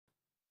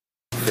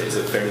Is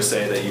it fair to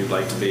say that you'd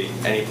like to be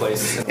any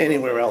place?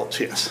 Anywhere else,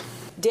 yes.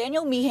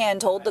 Daniel Meehan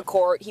told the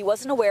court he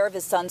wasn't aware of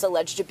his son's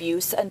alleged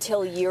abuse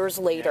until years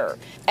later,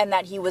 and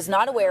that he was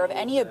not aware of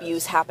any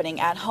abuse happening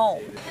at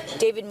home.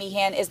 David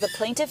Meehan is the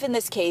plaintiff in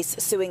this case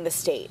suing the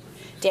state.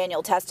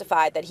 Daniel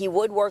testified that he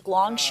would work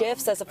long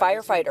shifts as a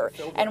firefighter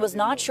and was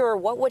not sure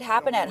what would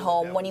happen at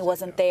home when he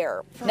wasn't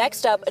there.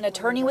 Next up, an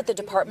attorney with the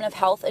Department of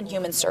Health and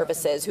Human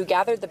Services who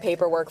gathered the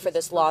paperwork for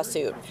this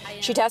lawsuit.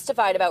 She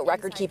testified about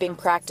record-keeping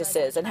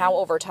practices and how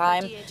over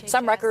time,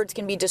 some records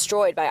can be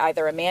destroyed by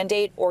either a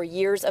mandate or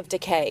years of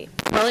decay.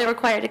 We're only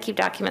required to keep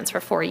documents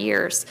for 4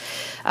 years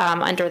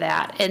under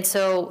that. And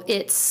so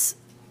it's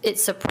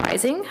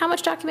surprising how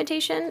much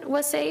documentation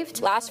was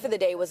saved. Last for the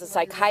day was a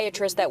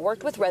psychiatrist that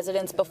worked with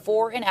residents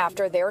before and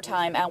after their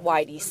time at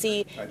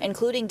YDC,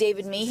 including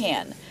David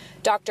Meehan.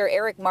 Dr.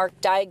 Eric Mark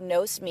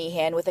diagnosed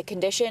Meehan with a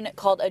condition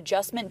called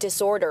adjustment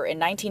disorder in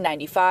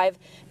 1995,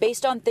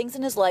 based on things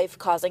in his life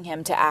causing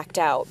him to act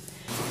out.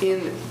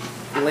 In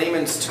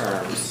layman's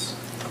terms,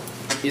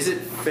 is it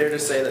fair to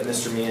say that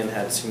Mr. Meehan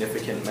had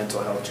significant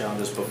mental health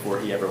challenges before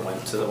he ever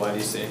went to the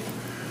YDC?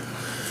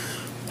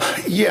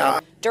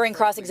 Yeah. During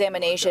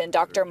cross-examination,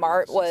 Dr.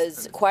 Mart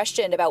was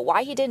questioned about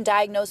why he didn't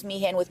diagnose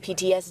Meehan with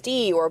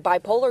PTSD or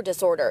bipolar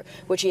disorder,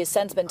 which he has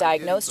since been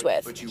diagnosed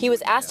with. He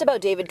was asked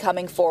about David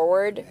coming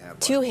forward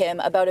to him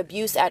about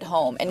abuse at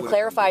home and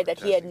clarified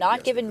that he had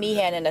not given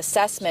Meehan an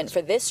assessment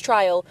for this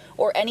trial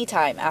or any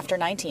time after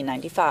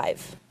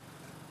 1995.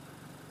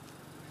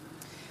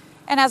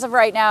 And as of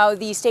right now,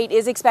 the state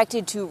is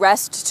expected to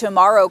rest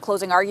tomorrow.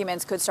 Closing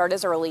arguments could start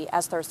as early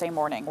as Thursday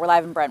morning. We're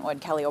live in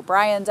Brentwood. Kelly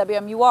O'Brien,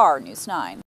 WMUR News 9.